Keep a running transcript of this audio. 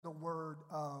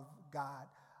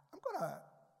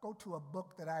to a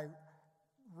book that I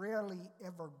rarely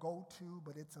ever go to,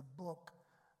 but it's a book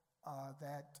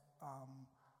that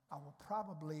I will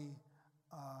probably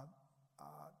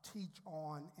teach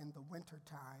on in the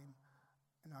wintertime.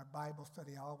 In our Bible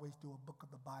study, I always do a book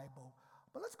of the Bible.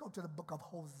 But let's go to the book of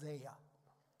Hosea.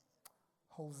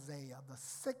 Hosea, the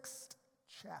 6th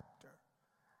chapter.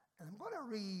 And I'm going to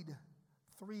read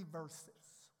 3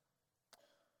 verses.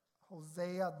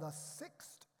 Hosea, the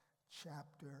 6th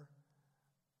chapter,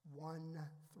 1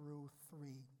 through 3.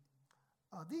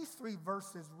 These 3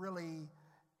 verses really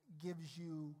gives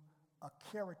you a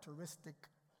characteristic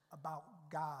about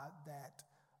God that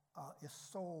is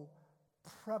so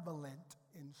prevalent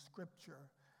in Scripture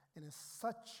and is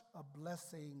such a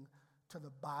blessing to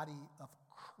the body of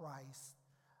Christ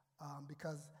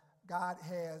because God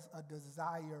has a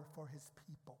desire for his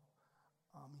people.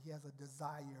 He has a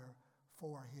desire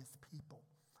for his people.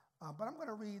 But I'm going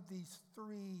to read these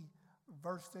 3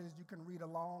 verses. You can read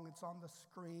along. It's on the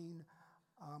screen.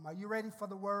 Are you ready for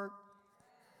the word?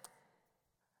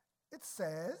 It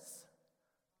says,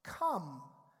 "Come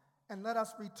and let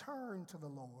us return to the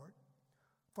Lord,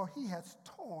 for he has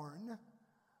torn,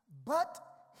 but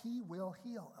he will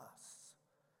heal us.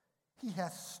 He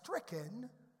has stricken,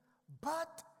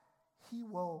 but he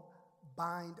will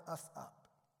bind us up.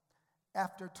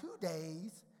 After 2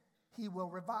 days, he will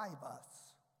revive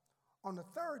us. On the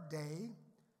 3rd day,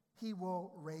 he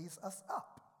will raise us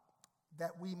up,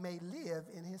 that we may live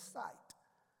in his sight.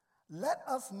 Let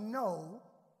us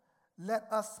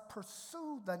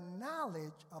pursue the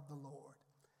knowledge of the Lord.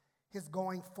 His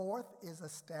going forth is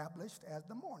established as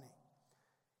the morning.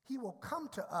 He will come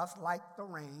to us like the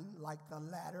rain, like the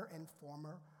latter and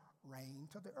former rain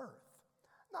to the earth."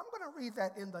 Now, I'm going to read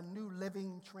that in the New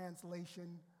Living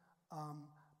Translation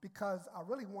because I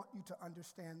really want you to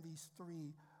understand these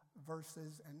 3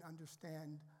 verses and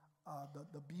understand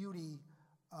the beauty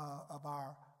of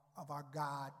our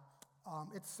God.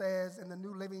 It says in the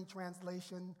New Living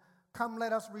Translation, "Come,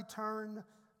 let us return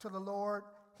to the Lord.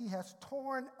 He has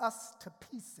torn us to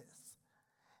pieces.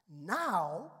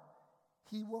 Now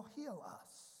he will heal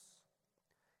us.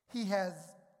 He has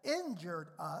injured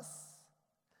us.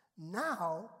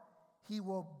 Now he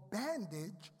will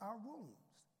bandage our wounds.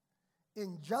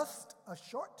 In just a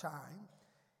short time,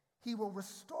 he will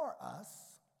restore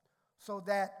us so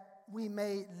that we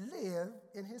may live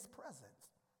in his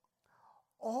presence.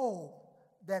 Oh,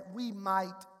 that we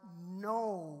might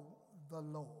know the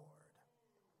Lord."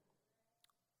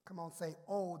 Come on, say,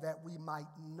 "Oh, that we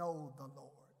might know the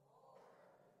Lord."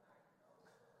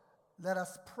 Let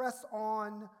us press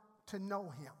on to know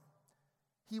him.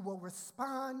 He will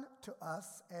respond to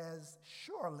us as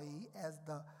surely as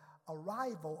the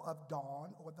arrival of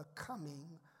dawn or the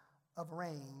coming of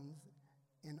rains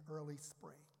in early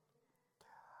spring.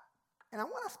 And I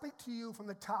want to speak to you from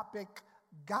the topic,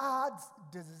 God's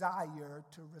desire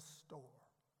to restore.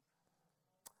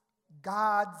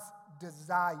 God's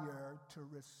desire to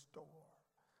restore.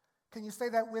 Can you say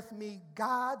that with me?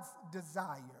 God's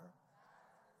desire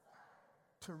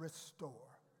to restore.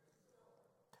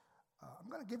 I'm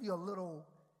going to give you a little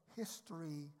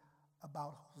history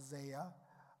about Hosea,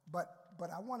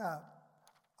 but I want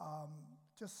to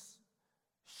just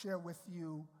share with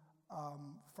you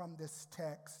from this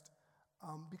text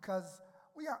because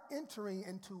we are entering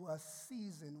into a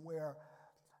season where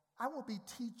I will be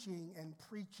teaching and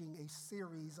preaching a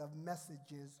series of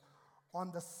messages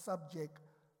on the subject,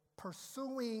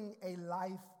 pursuing a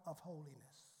life of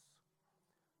holiness.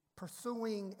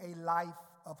 Pursuing a life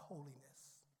of holiness.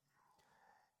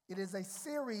 It is a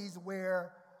series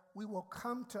where we will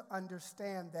come to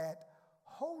understand that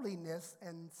holiness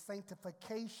and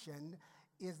sanctification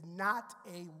is not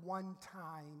a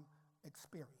one-time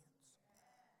experience.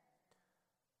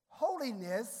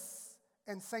 Holiness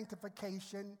and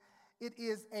sanctification, it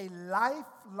is a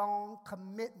lifelong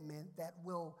commitment that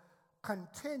will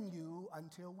continue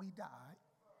until we die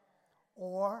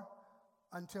or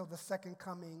until the second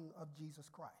coming of Jesus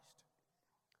Christ.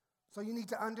 So you need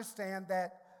to understand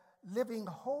that living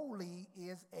holy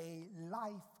is a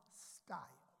lifestyle.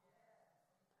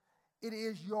 It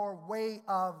is your way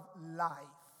of life.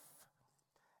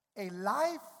 A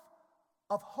life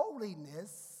of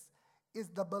holiness is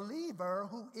the believer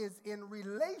who is in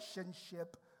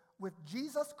relationship with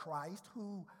Jesus Christ,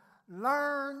 who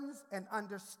learns and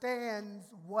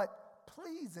understands what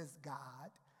pleases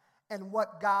God and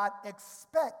what God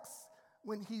expects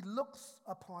when he looks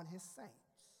upon his saints.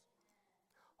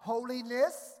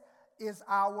 Holiness is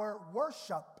our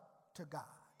worship to God.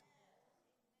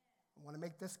 I want to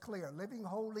make this clear. Living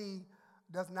holy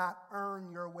does not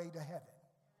earn your way to heaven.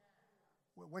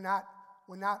 We're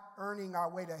we're not earning our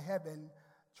way to heaven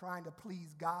trying to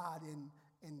please God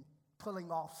in pulling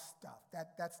off stuff.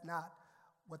 That's not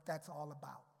what that's all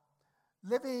about.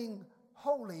 Living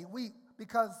holy,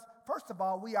 because first of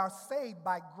all, we are saved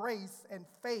by grace and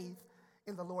faith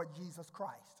in the Lord Jesus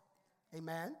Christ.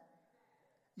 Amen?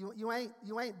 You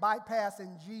ain't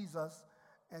bypassing Jesus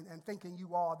and thinking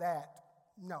you all that.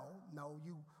 No,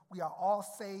 we are all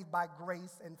saved by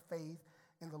grace and faith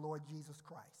in the Lord Jesus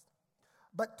Christ.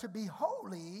 But to be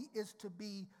holy is to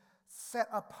be set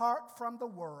apart from the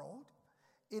world.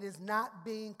 It is not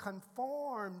being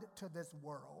conformed to this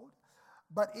world,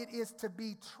 but it is to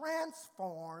be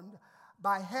transformed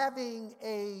by having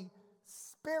a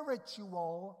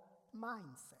spiritual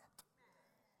mindset.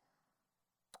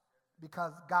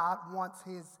 Because God wants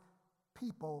his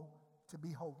people to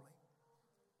be holy.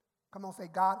 Come on, say,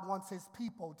 God wants his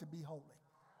people to be holy.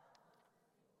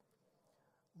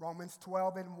 Romans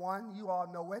 12:1, you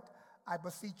all know it. I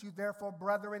beseech you, therefore,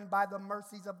 brethren, by the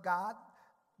mercies of God,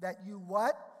 that you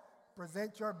what?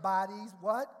 Present your bodies,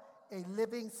 what? A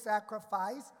living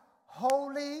sacrifice,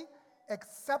 holy,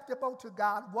 acceptable to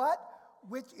God, what?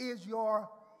 Which is your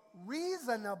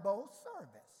reasonable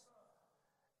service.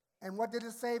 And what did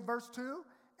it say, verse 2?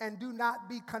 And do not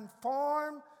be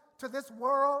conformed to this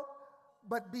world,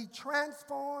 but be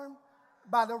transformed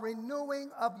by the renewing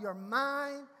of your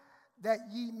mind, that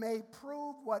ye may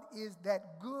prove what is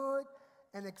that good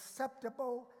and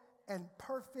acceptable and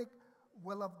perfect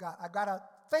will of God. I got to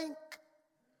think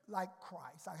like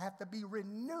Christ. I have to be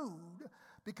renewed,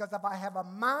 because if I have a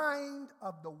mind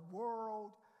of the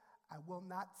world, I will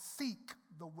not seek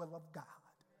the will of God.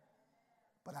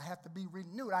 But I have to be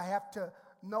renewed. I have to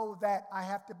know that I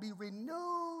have to be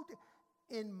renewed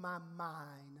in my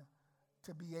mind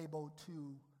to be able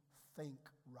to think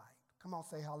right. Come on,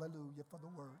 say hallelujah for the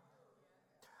word.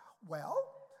 Well,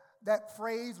 that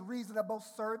phrase, reasonable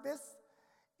service,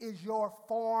 is your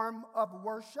form of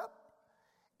worship.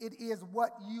 It is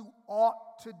what you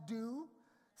ought to do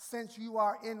since you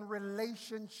are in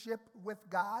relationship with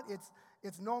God.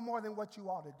 It's no more than what you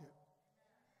ought to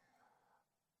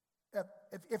do.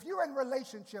 If you're in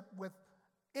relationship with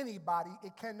anybody,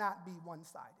 it cannot be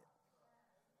one-sided.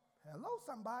 Hello,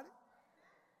 somebody.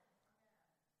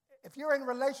 If you're in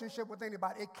relationship with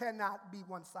anybody, it cannot be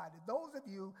one-sided. Those of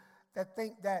you that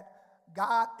think that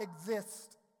God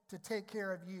exists to take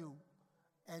care of you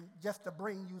and just to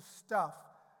bring you stuff,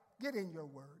 get in your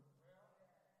word.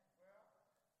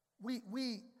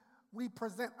 We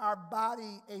present our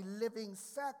body a living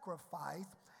sacrifice.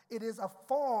 It is a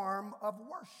form of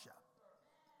worship.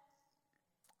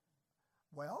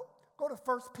 Well, go to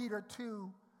 1 Peter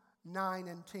 2:9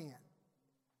 and 10.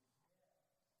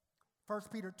 1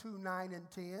 Peter 2:9 and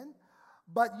 10.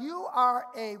 But you are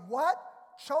a what?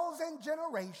 Chosen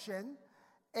generation,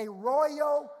 a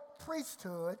royal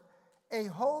priesthood, a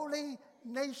holy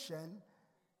nation,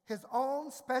 his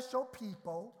own special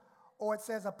people, or it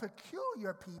says a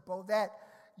peculiar people, that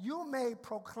you may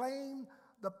proclaim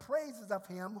the praises of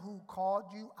him who called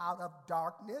you out of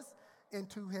darkness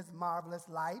into his marvelous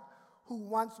light, who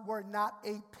once were not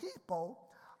a people,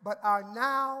 but are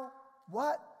now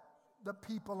what? The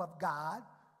people of God,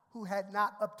 who had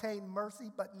not obtained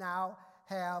mercy, but now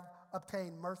have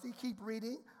obtained mercy. Keep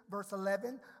reading, verse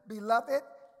 11. Beloved,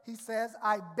 he says,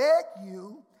 I beg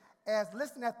you, as,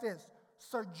 listen at this,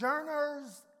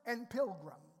 sojourners and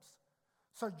pilgrims,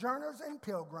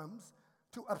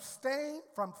 to abstain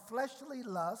from fleshly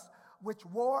lusts which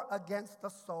war against the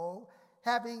soul,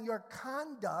 having your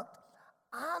conduct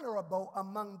honorable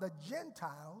among the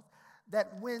Gentiles,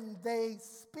 that when they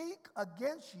speak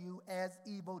against you as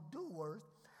evildoers,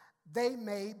 they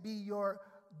may be your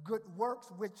good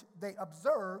works which they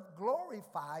observe,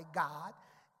 glorify God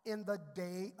in the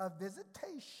day of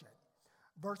visitation.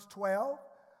 Verse 12.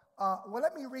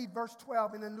 Let me read verse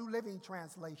 12 in the New Living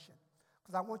Translation,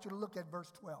 because I want you to look at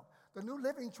verse 12. The New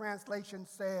Living Translation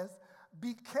says,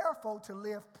 be careful to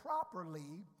live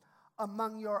properly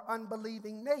among your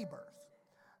unbelieving neighbors.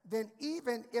 Then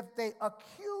even if they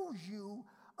accuse you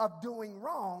of doing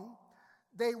wrong,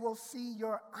 they will see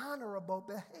your honorable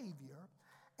behavior,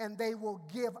 and they will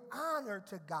give honor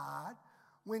to God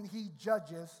when he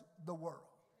judges the world.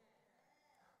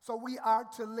 So we are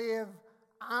to live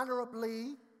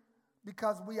honorably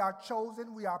because we are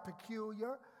chosen, we are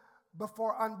peculiar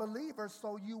before unbelievers,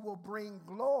 so you will bring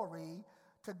glory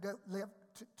to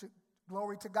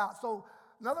glory to God. So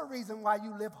another reason why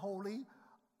you live holy,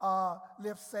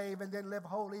 live saved, and then live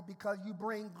holy, because you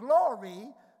bring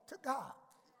glory to God.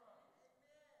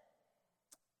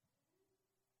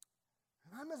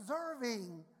 And I'm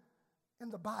observing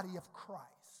in the body of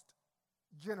Christ,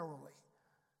 generally,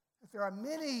 There are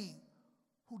many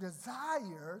who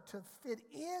desire to fit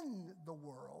in the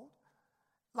world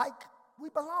like we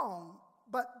belong,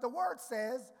 but the word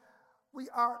says we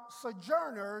are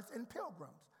sojourners and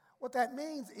pilgrims. What that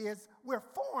means is we're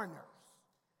foreigners.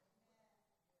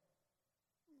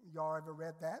 Y'all ever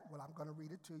read that? Well, I'm going to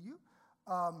read it to you.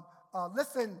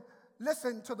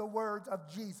 Listen to the words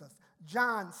of Jesus.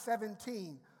 John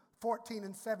 17, 14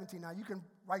 and 17. Now, you can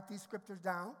write these scriptures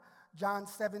down. John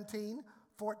 17,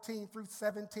 14 through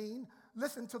 17.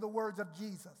 Listen to the words of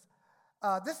Jesus.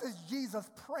 This is Jesus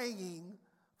praying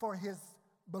for his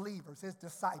believers, his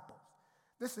disciples.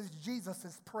 This is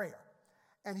Jesus' prayer.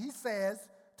 And he says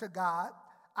to God,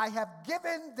 I have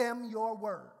given them your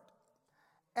word,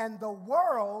 and the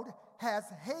world has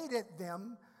hated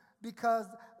them because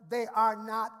they are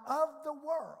not of the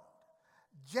world,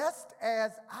 just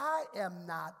as I am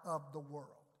not of the world.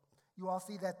 You all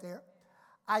see that there?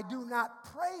 I do not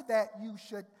pray that you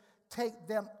should take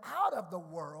them out of the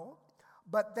world,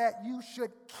 but that you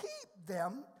should keep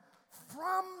them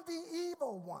from the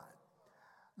evil one.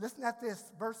 Listen at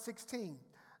this, verse 16.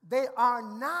 They are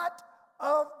not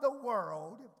of the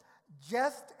world,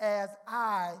 just as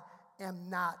I am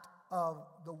not of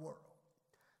the world.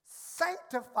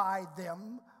 Sanctify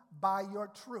them by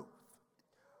your truth.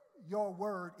 Your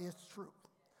word is truth.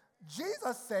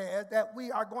 Jesus said that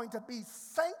we are going to be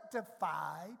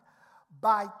sanctified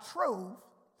by truth,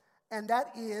 and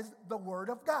that is the word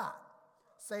of God.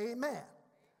 Say amen.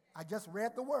 I just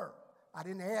read the word. I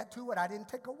didn't add to it. I didn't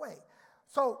take away.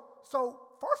 So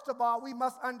first of all, we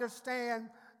must understand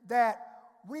that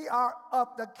we are of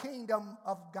the kingdom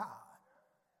of God.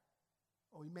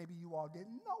 Or maybe you all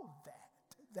didn't know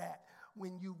that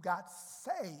when you got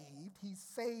saved, he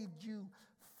saved you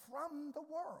from the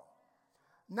world.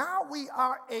 Now we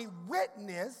are a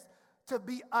witness to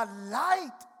be a light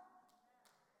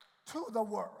to the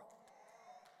world.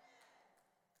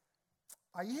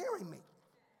 Are you hearing me?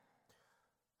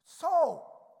 So,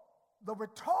 the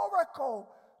rhetorical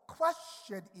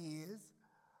question is,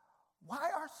 why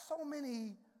are so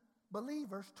many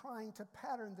believers trying to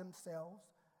pattern themselves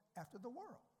after the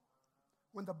world,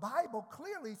 when the Bible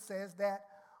clearly says that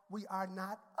we are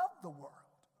not of the world?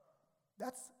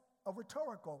 That's a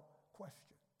rhetorical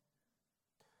question.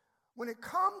 When it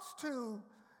comes to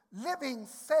living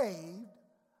saved,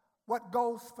 what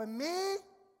goes for me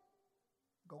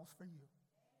goes for you.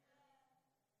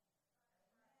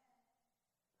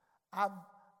 I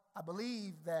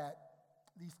believe that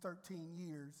these 13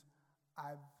 years,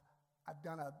 I've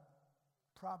done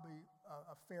probably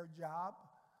a fair job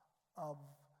of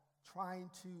trying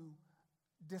to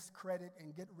discredit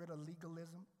and get rid of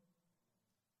legalism.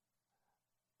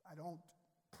 I don't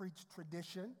preach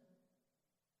tradition.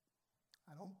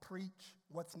 I don't preach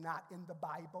what's not in the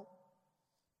Bible.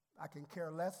 I can care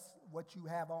less what you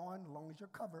have on as long as you're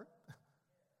covered. As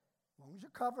long as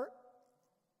you're covered.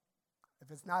 If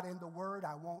it's not in the word,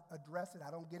 I won't address it. I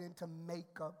don't get into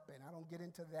makeup, and I don't get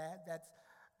into that.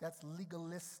 That's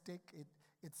legalistic.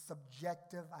 It's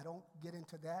subjective. I don't get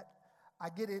into that. I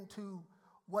get into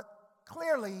what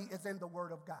clearly is in the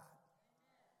Word of God.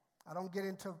 I don't get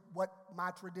into what my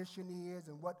tradition is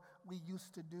and what we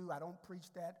used to do. I don't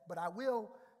preach that. But I will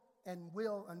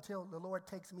until the Lord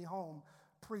takes me home,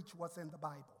 preach what's in the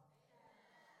Bible.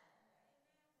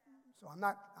 So I'm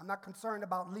not concerned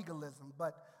about legalism,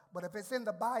 but if it's in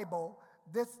the Bible,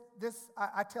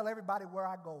 I tell everybody where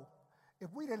I go.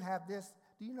 If we didn't have this,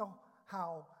 do you know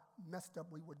how messed up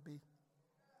we would be?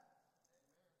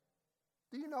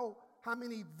 Do you know how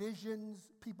many visions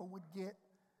people would get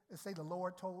and say, the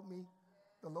Lord told me?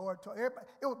 The Lord told everybody.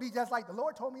 It would be just like, the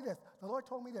Lord told me this. The Lord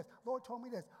told me this. The Lord told me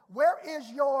this. Where is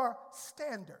your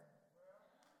standard?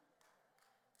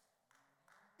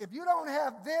 If you don't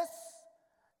have this,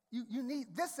 you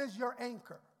need, this is your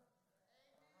anchor.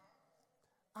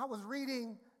 I was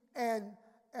reading, and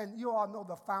you all know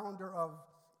the founder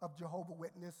of Jehovah's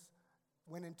Witness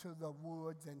went into the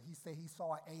woods, and he said he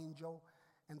saw an angel,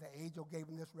 and the angel gave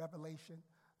him this revelation.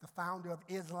 The founder of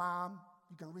Islam,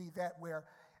 you can read that, where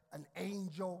an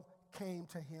angel came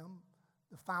to him.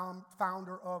 The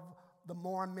founder of the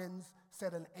Mormons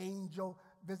said an angel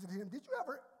visited him. Did you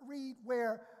ever read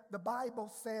where the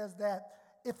Bible says that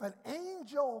if an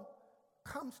angel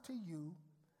comes to you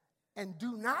and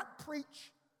do not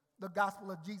preach the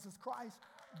gospel of Jesus Christ,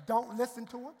 don't listen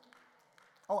to him?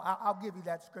 Oh, I'll give you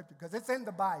that scripture because it's in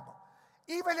the Bible.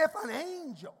 Even if an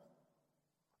angel,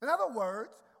 in other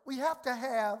words, we have to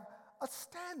have a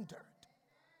standard.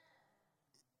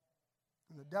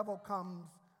 And the devil comes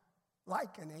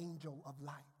like an angel of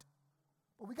light.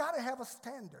 But we got to have a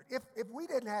standard. If we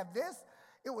didn't have this,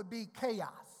 it would be chaos.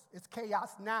 It's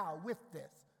chaos now with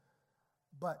this.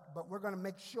 But we're going to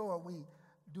make sure we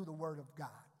do the word of God.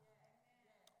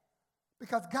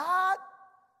 Because God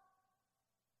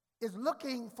is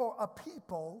looking for a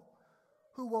people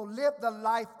who will live the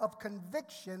life of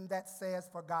conviction that says,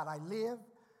 for God I live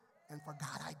and for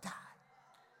God I die.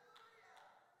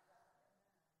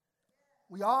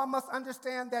 We all must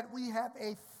understand that we have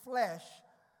a flesh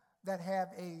that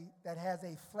has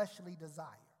a fleshly desire.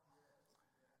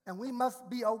 And we must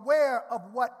be aware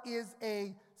of what is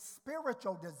a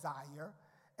spiritual desire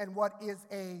and what is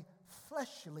a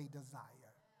fleshly desire.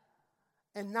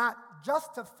 And not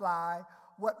justify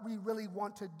what we really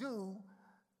want to do,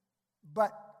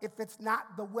 but if it's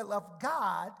not the will of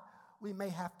God, we may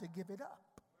have to give it up.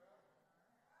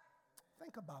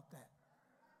 Think about that.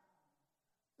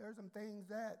 There's some things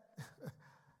that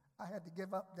I had to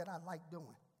give up that I like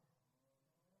doing.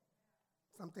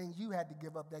 Some things you had to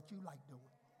give up that you like doing.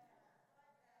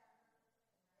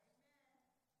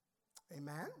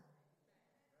 Amen?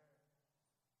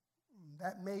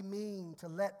 That may mean to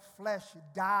let flesh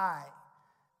die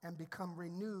and become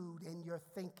renewed in your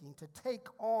thinking, to take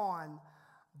on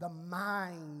the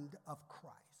mind of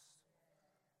Christ.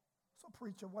 So,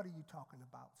 preacher, what are you talking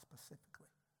about specifically?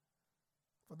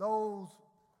 For those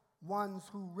ones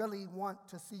who really want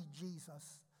to see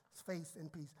Jesus' face in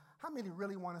peace. How many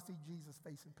really want to see Jesus'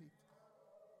 face in peace?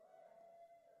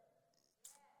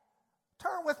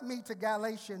 Turn with me to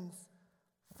Galatians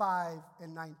 5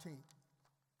 and 19.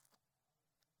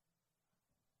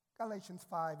 Galatians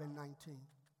 5 and 19.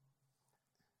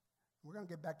 We're going to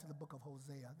get back to the book of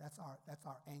Hosea. That's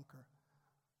our anchor.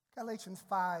 Galatians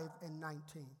 5 and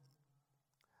 19.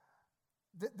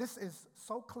 This is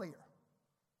so clear.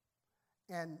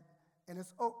 And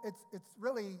it's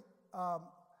really,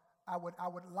 I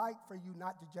would like for you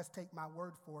not to just take my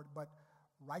word for it, but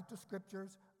write the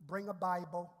scriptures, bring a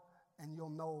Bible, and you'll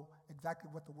know exactly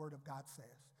what the word of God says.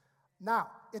 Now,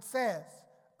 it says,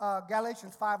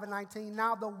 Galatians 5 and 19,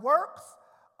 now the works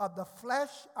of the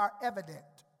flesh are evident,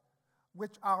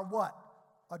 which are what?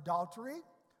 Adultery,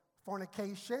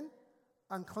 fornication,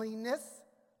 uncleanness,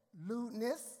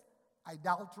 lewdness,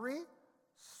 idolatry,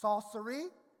 sorcery,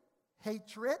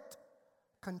 hatred,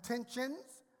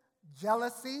 contentions,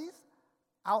 jealousies,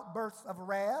 outbursts of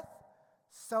wrath,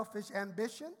 selfish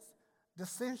ambitions,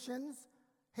 dissensions,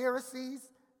 heresies,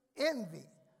 envy,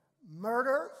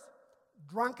 murders,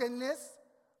 drunkenness,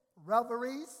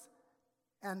 revelries,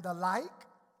 and the like,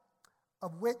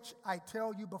 of which I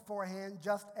tell you beforehand,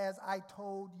 just as I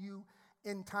told you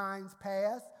in times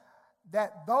past,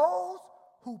 that those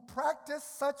who practice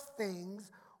such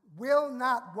things will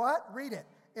not what? Read it.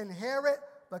 Inherit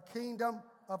the kingdom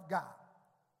of God.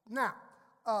 Now,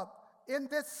 in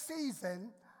this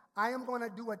season, I am going to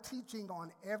do a teaching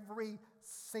on every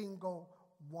single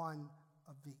one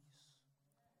of these.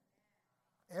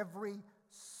 Every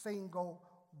single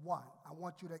one. I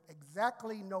want you to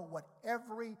exactly know what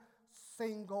every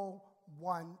single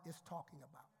one is talking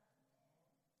about.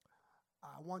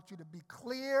 I want you to be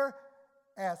clear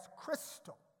as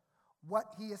crystal what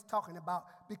he is talking about,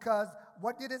 because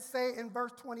what did it say in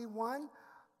verse 21?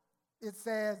 It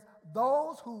says,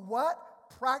 those who what?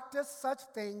 Practice such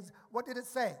things, what did it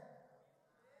say?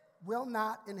 Will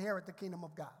not inherit the kingdom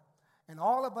of God. And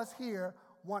all of us here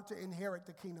want to inherit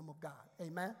the kingdom of God.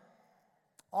 Amen?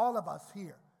 All of us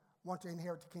here want to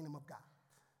inherit the kingdom of God.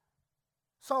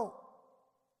 So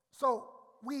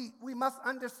we must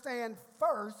understand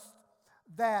first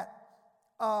that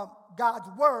God's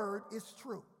word is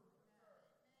true.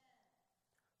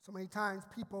 So many times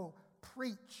people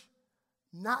preach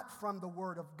not from the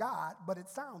word of God, but it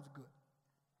sounds good.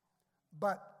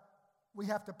 But we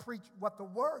have to preach what the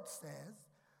word says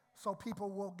so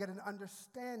people will get an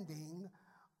understanding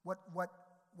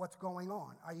what's going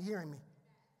on. Are you hearing me?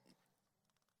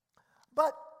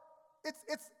 But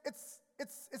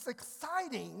it's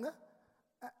exciting.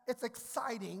 It's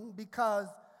exciting because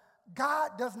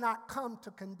God does not come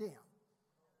to condemn.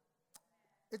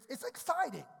 It's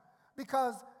exciting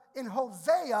because in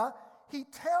Hosea, he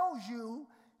tells you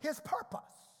his purpose.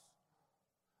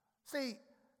 See,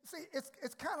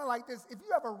 it's kind of like this. If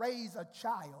you ever raise a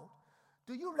child,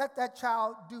 do you let that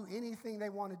child do anything they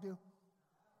want to do?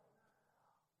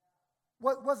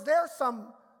 Was there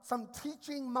some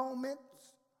teaching moments?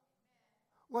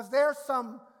 Was there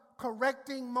some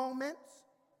correcting moments?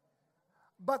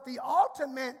 But the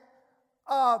ultimate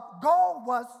goal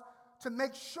was to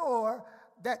make sure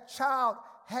that child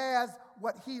has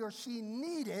what he or she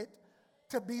needed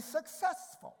to be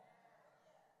successful.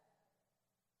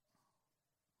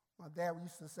 My dad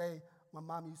used to say, my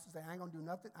mom used to say, I ain't going to do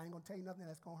nothing, I ain't going to tell you nothing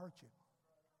that's going to hurt you.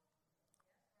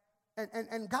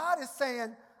 And God is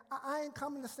saying, I ain't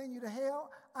coming to send you to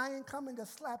hell. I ain't coming to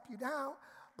slap you down.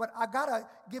 But I got to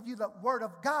give you the word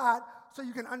of God so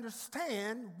you can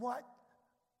understand what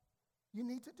you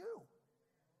need to do.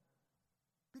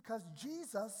 Because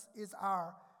Jesus is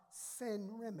our sin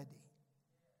remedy.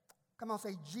 Come on,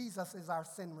 say, Jesus is our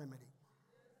sin remedy.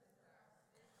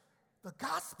 The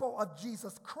gospel of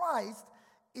Jesus Christ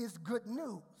is good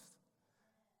news.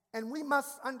 And we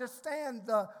must understand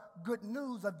the good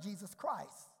news of Jesus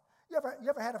Christ. You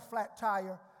ever had a flat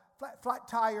tire? Flat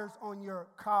tires on your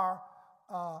car.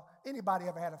 Anybody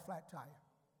ever had a flat tire?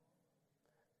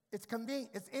 It's convenient.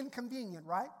 It's inconvenient,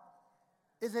 right?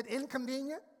 Is it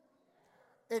inconvenient?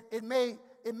 It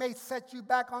may set you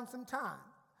back on some time.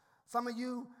 Some of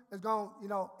you is going,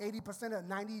 80% or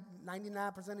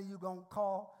 99% of you going to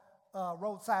call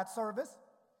roadside service.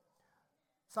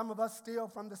 Some of us still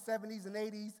from the 70s and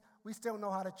 80s, we still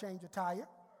know how to change a tire.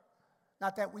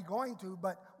 Not that we're going to,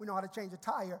 but we know how to change a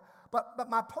tire. But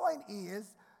my point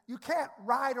is, you can't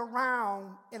ride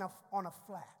around on a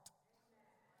flat.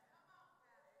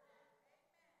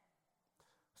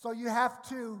 So you have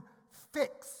to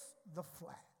fix the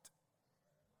flat.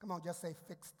 Come on, just say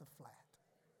fix the flat.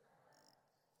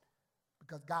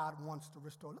 Because God wants to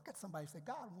restore. Look at somebody and say,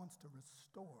 God wants to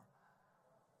restore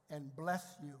and bless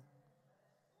you.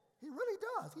 He really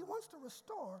does. He wants to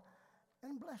restore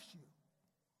and bless you.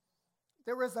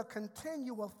 There is a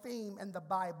continual theme in the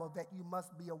Bible that you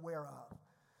must be aware of.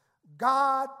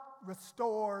 God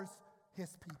restores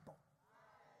his people.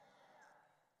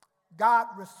 God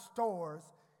restores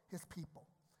his people.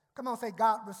 Come on, say,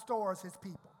 God restores his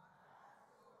people.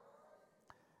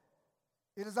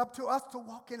 It is up to us to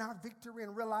walk in our victory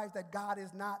and realize that God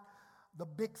is not the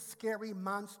big scary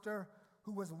monster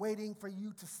who was waiting for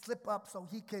you to slip up so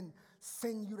he can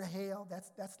send you to hell.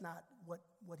 That's not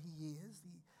what he is.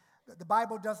 The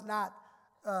Bible does not,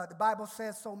 the Bible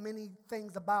says so many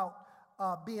things about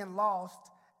being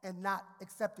lost and not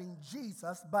accepting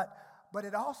Jesus, but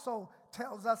it also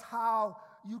tells us how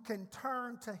you can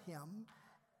turn to him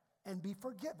and be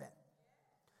forgiven.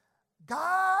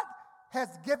 God has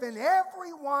given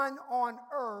everyone on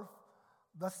earth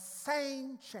the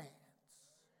same chance.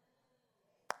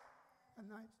 Isn't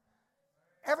that nice?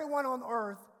 Everyone on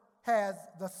earth has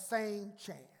the same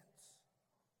chance.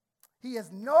 He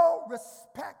has no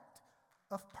respect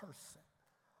of person.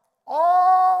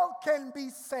 All can be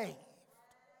saved.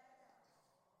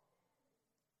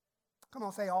 Come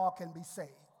on, say all can be saved.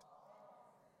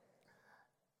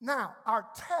 Now, our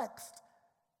text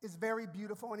is very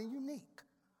beautiful and unique.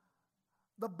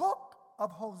 The book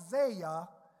of Hosea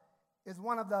is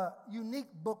one of the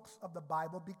unique books of the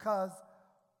Bible because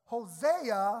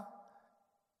Hosea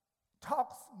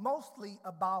talks mostly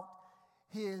about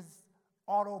his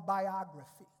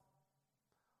autobiography.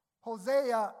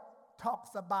 Hosea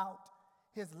talks about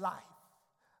his life.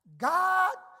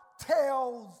 God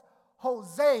tells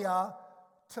Hosea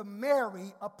to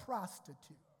marry a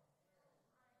prostitute.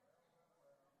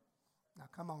 Now,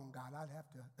 come on, God, I'd have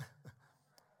to.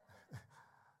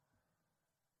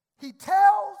 He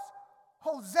tells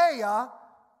Hosea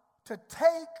to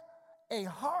take a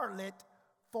harlot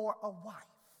for a wife,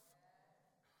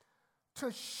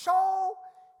 to show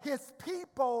his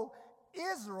people,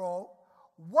 Israel,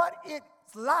 what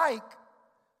it's like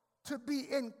to be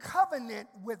in covenant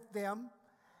with them,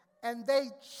 and they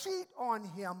cheat on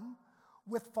him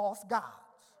with false gods.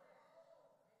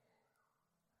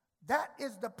 That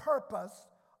is the purpose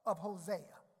of Hosea.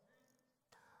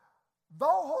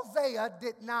 Though Hosea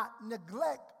did not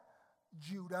neglect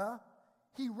Judah,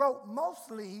 he wrote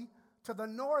mostly to the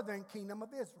northern kingdom of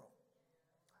Israel,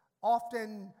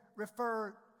 often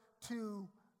referred to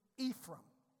Ephraim.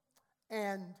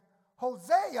 And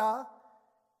Hosea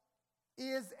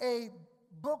is a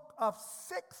book of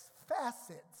 6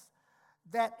 facets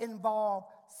that involve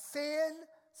sin,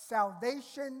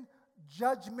 salvation,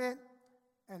 judgment,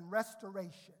 and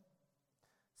restoration.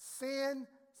 Sin,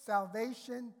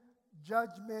 salvation,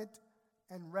 judgment,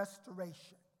 and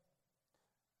restoration.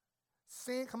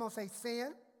 Sin, come on, say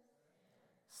sin,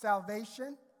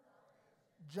 salvation,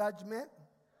 judgment,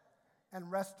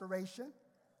 and restoration.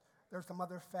 There's some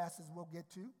other facets we'll get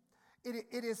to.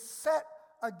 It is set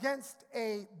against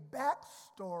a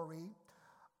backstory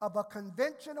of a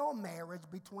conventional marriage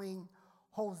between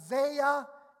Hosea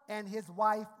and his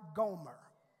wife Gomer.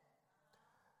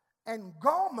 And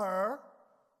Gomer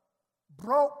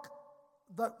broke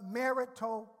the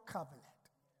marital covenant.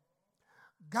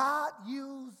 God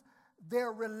used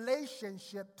their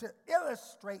relationship to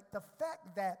illustrate the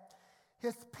fact that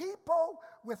his people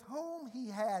with whom he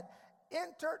had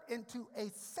entered into a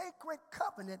sacred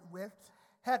covenant with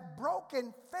had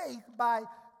broken faith by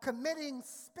committing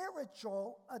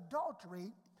spiritual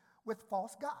adultery with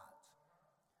false gods.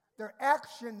 Their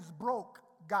actions broke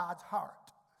God's heart.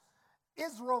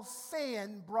 Israel's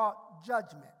sin brought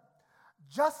judgment.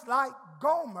 Just like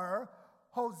Gomer,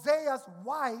 Hosea's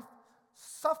wife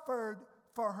suffered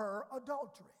for her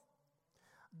adultery.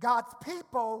 God's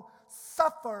people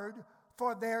suffered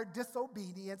for their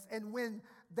disobedience and when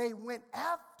they went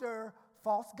after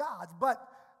false gods. But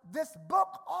this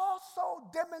book also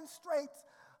demonstrates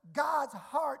God's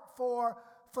heart for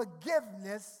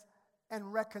forgiveness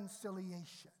and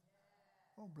reconciliation.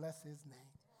 Oh, bless his name.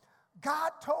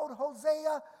 God told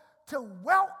Hosea to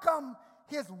welcome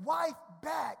his wife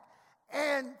back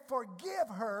and forgive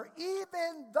her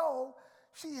even though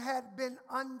she had been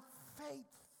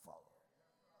unfaithful.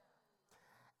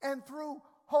 And through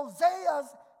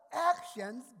Hosea's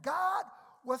actions, God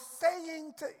was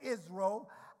saying to Israel,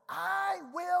 I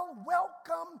will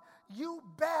welcome you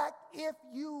back if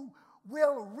you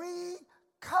will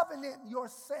re-covenant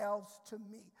yourselves to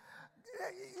me.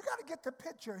 You got to get the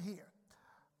picture here.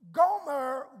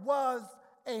 Gomer was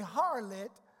a harlot,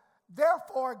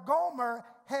 therefore Gomer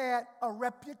had a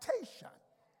reputation.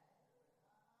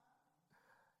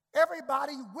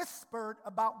 Everybody whispered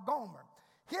about Gomer.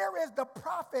 Here is the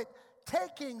prophet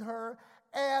taking her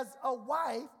as a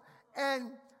wife,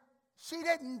 and she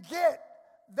didn't get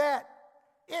that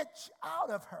itch out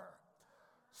of her.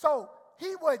 So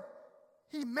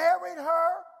he married her,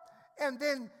 and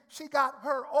then she got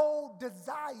her old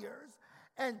desires,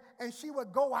 and she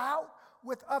would go out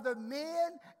with other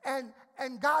men,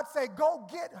 and God said, go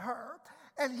get her.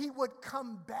 And he would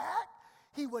come back,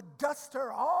 he would dust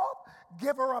her off,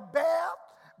 give her a bath,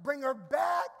 bring her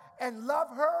back, and love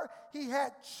her. He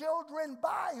had children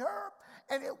by her,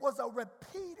 and it was a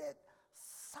repeated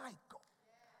cycle.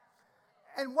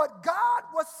 And what God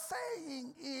was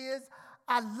saying is,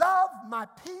 I love my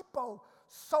people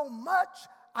so much,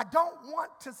 I don't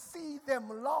want to see them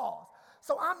lost.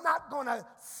 So I'm not going to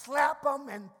slap them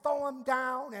and throw them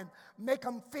down and make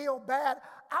them feel bad.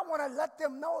 I want to let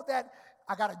them know that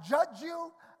I got to judge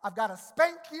you, I've got to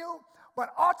spank you,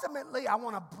 but ultimately I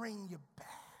want to bring you back.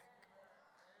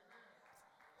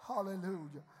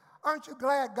 Hallelujah. Aren't you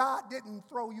glad God didn't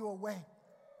throw you away?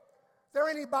 Is there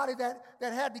anybody that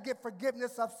had to get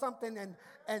forgiveness of something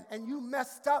and you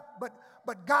messed up,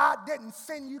 but God didn't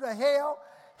send you to hell?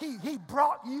 He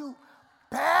brought you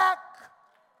back.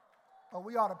 Oh,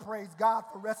 we ought to praise God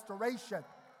for restoration.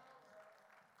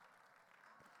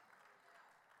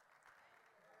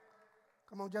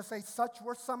 Come on, just say, such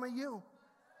were some of you.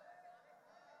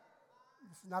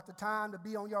 It's not the time to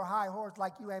be on your high horse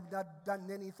like you haven't done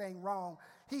anything wrong.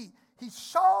 He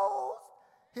shows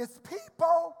his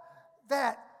people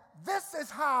that this is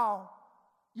how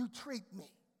you treat me.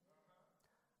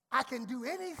 I can do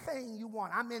anything you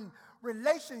want. I'm in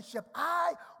relationship.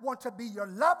 I want to be your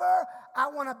lover. I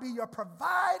want to be your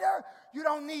provider. You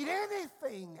don't need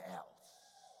anything else.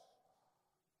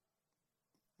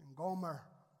 And Gomer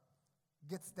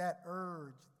gets that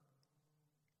urge,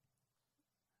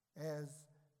 as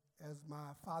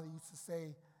my father used to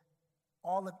say,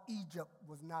 all of Egypt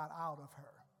was not out of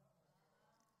her.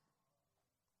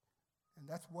 And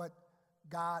that's what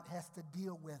God has to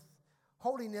deal with.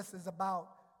 Holiness is about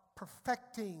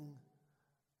perfecting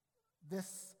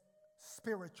this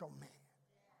spiritual man.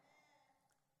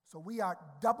 So we are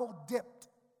double dipped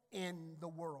in the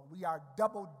world. We are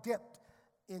double dipped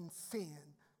in sin.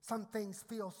 Some things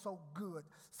feel so good.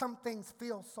 Some things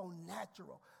feel so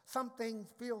natural. Some things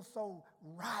feel so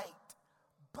right.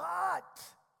 But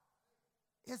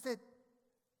is it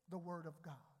the Word of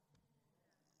God?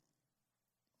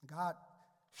 God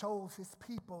shows his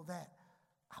people that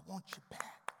I want you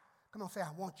back. Come on, say,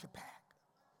 I want you back.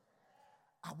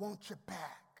 I want you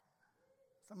back.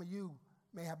 Some of you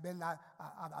may have been,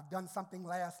 I've done something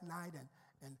last night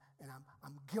and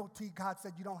I'm guilty. God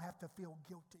said you don't have to feel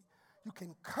guilty. You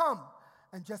can come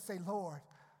and just say, Lord,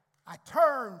 I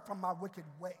turn from my wicked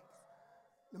ways.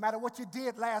 No matter what you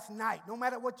did last night, no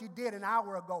matter what you did an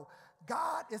hour ago,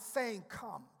 God is saying,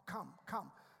 come, come,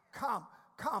 come, come,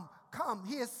 come, come.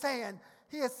 He is saying,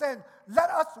 let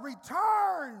us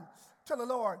return to the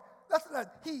Lord.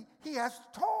 He has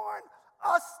torn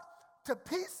us to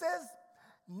pieces.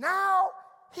 Now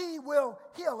he will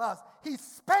heal us. He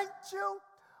spanked you,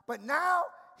 but now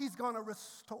he's going to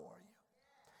restore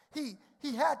you.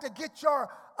 He had to get your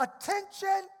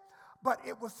attention, but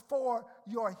it was for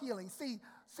your healing. See,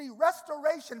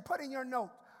 restoration, put in your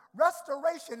note,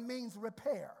 restoration means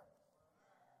repair.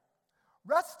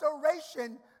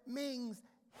 Restoration means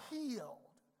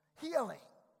healing.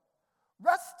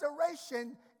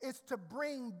 Restoration is to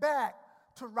bring back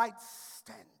to right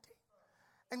standing.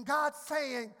 And God's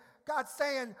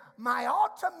saying, my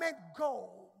ultimate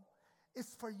goal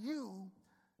is for you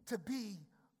to be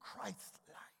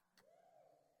Christ-like.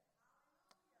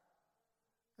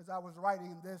 As I was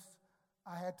writing this,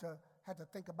 I had to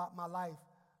think about my life.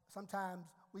 Sometimes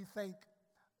we think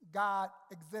God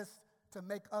exists to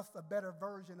make us a better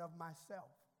version of myself.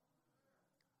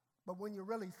 But when you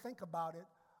really think about it,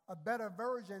 a better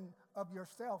version of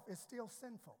yourself is still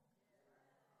sinful.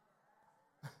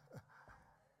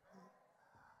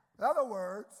 In other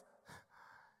words,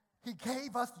 he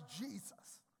gave us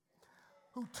Jesus,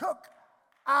 who took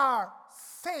our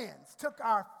sins, took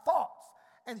our faults,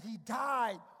 and he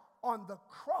died on the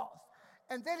cross.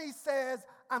 And then he says,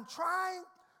 I'm trying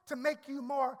to make you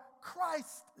more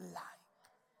Christ-like.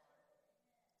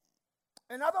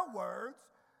 In other words,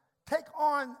 take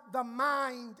on the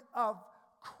mind of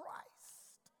Christ.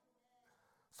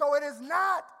 So it is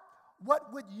not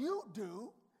what would you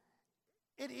do,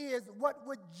 it is what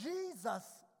would Jesus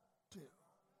do.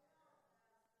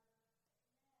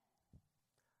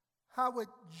 How would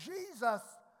Jesus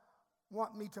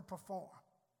want me to perform?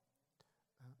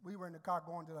 We were in the car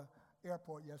going to the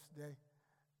airport yesterday,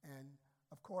 and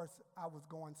of course, I was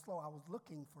going slow. I was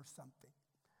looking for something.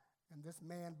 And this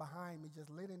man behind me just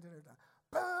lit into the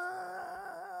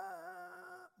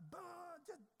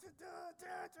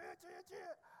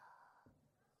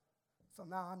so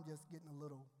now I'm just getting a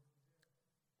little,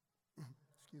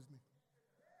 excuse me.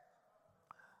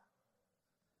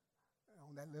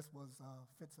 On that list was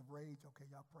fits of rage. Okay,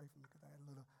 y'all pray for me because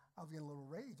I was getting a little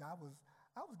rage. I was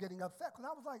getting upset because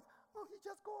I was like, oh, he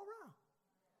just go around.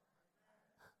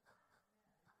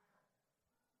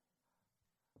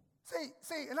 See,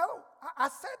 I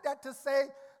said that to say,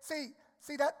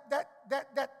 see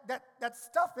that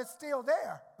stuff is still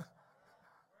there.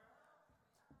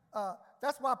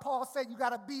 That's why Paul said you got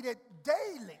to beat it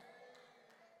daily.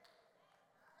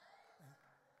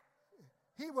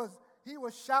 He was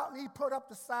shouting. He put up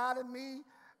the side of me,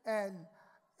 and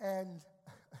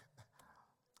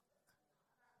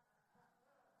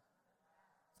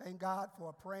thank God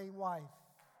for a praying wife.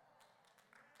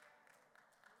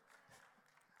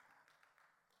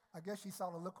 I guess she saw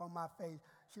the look on my face.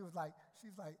 She's like,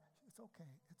 it's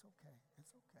okay, it's okay,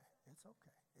 it's okay, it's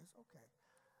okay, it's okay.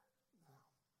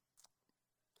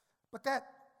 But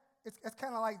it's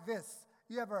kind of like this.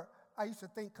 I used to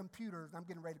think computers, I'm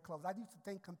getting ready to close. I used to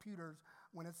think computers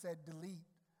when it said delete,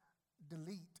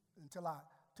 until I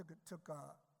took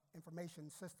information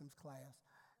systems class.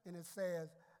 And it says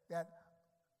that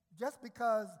just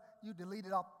because you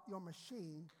deleted off your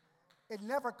machine, it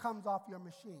never comes off your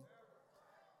machine.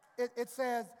 It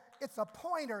says it's a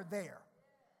pointer there.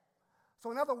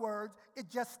 So in other words, it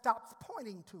just stops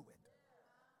pointing to it.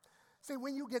 See,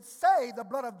 when you get saved, the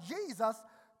blood of Jesus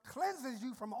cleanses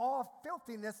you from all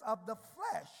filthiness of the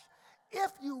flesh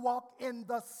if you walk in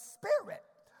the Spirit.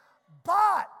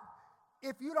 But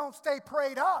if you don't stay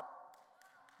prayed up,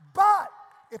 but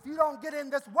if you don't get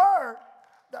in this word,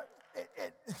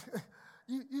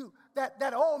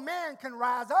 that old man can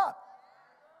rise up.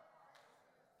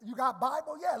 You got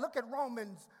Bible? Yeah, look at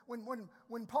Romans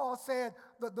when Paul said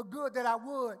the good that I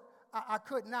would, I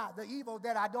could not. The evil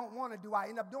that I don't want to do, I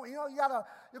end up doing. You know,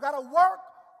 you gotta work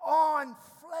on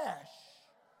flesh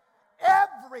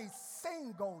every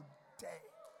single day.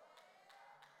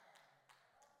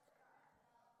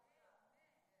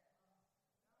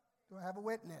 Do I have a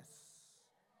witness?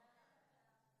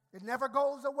 It never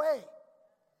goes away.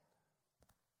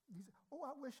 Oh,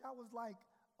 I wish I was like,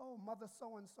 oh, mother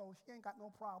so-and-so, she ain't got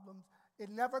no problems. It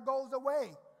never goes away.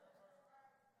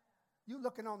 You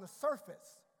looking on the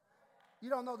surface. You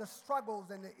don't know the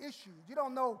struggles and the issues. You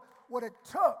don't know what it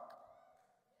took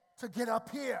to get up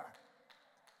here,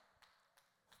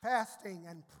 fasting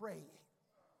and praying.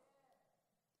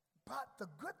 But the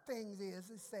good thing is,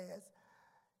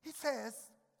 he says,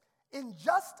 in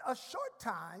just a short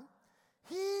time,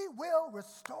 he will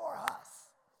restore us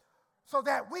so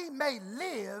that we may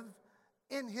live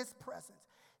in his presence.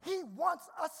 He wants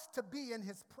us to be in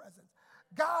his presence.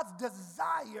 God's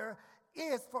desire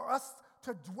is for us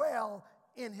to dwell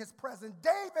in his presence.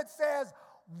 David says,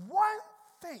 one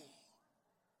thing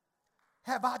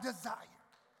have I desired,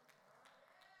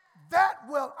 that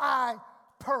will I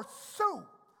pursue,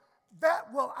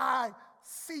 that will I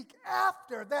seek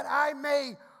after, that I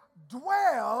may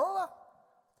dwell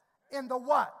in the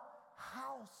what?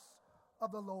 House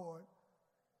of the Lord.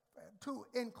 To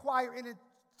inquire in his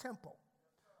temple.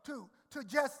 To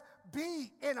just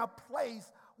be in a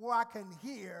place where I can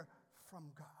hear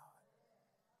from God.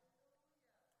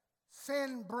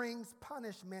 Sin brings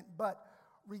punishment, but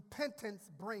repentance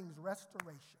brings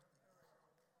restoration.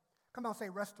 Come on, say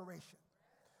restoration.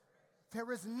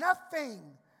 There is nothing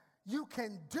you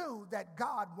can do that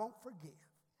God won't forgive.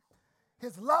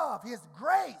 His love, His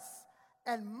grace,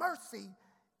 and mercy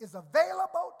is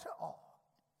available to all.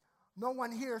 No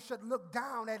one here should look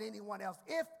down at anyone else.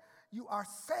 If you are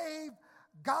saved,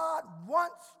 God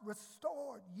once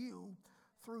restored you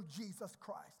through Jesus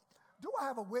Christ. Do I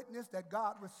have a witness that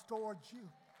God restored you?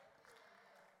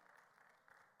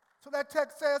 So that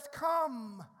text says,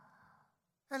 come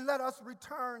and let us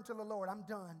return to the Lord. I'm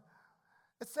done.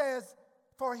 It says,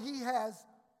 for He has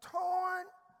torn,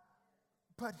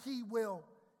 but He will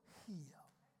heal.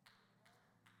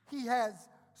 He has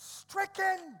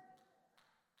stricken,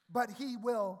 but He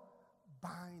will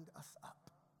bind us up.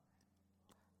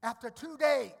 After 2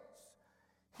 days,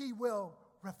 He will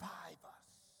revive us.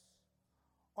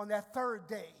 On that third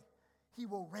day, He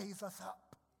will raise us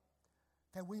up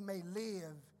that we may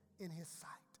live in His sight.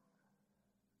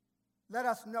 Let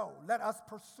us know. Let us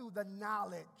pursue the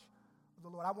knowledge of the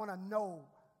Lord. I want to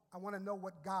know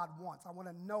what God wants. I want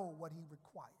to know what He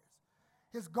requires.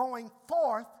 His going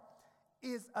forth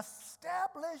is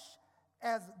established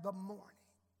as the morning.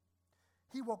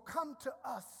 He will come to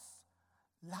us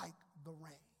like the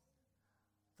rain.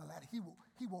 The latter.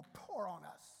 He will pour on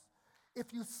us.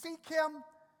 If you seek Him,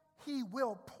 He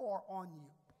will pour on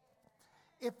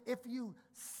you. If you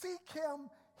seek Him,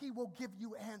 He will give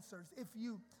you answers. If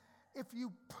you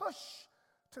push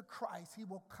to Christ, He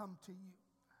will come to you.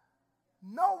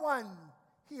 No one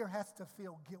here has to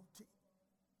feel guilty.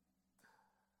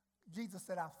 Jesus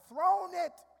said, I've thrown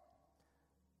it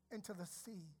into the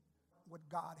sea, what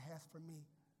God has for me.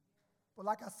 But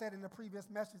like I said in the previous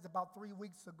message about 3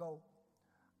 weeks ago,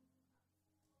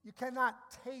 you cannot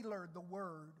tailor the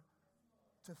word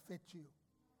to fit you.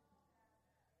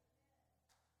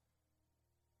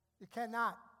 You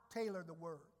cannot tailor the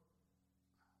word.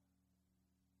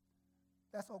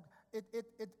 That's okay.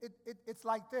 It's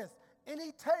like this.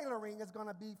 Any tailoring is going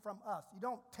to be from us. You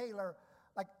don't tailor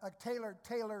like a tailor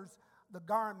tailors the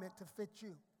garment to fit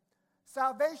you.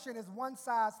 Salvation is one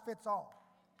size fits all.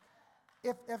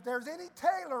 If there's any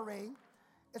tailoring,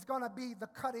 it's going to be the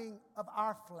cutting of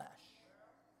our flesh.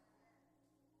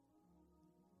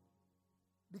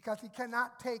 Because He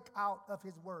cannot take out of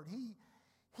His word.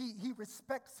 He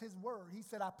respects His word. He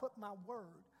said, I put my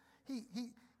word. He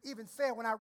even said when I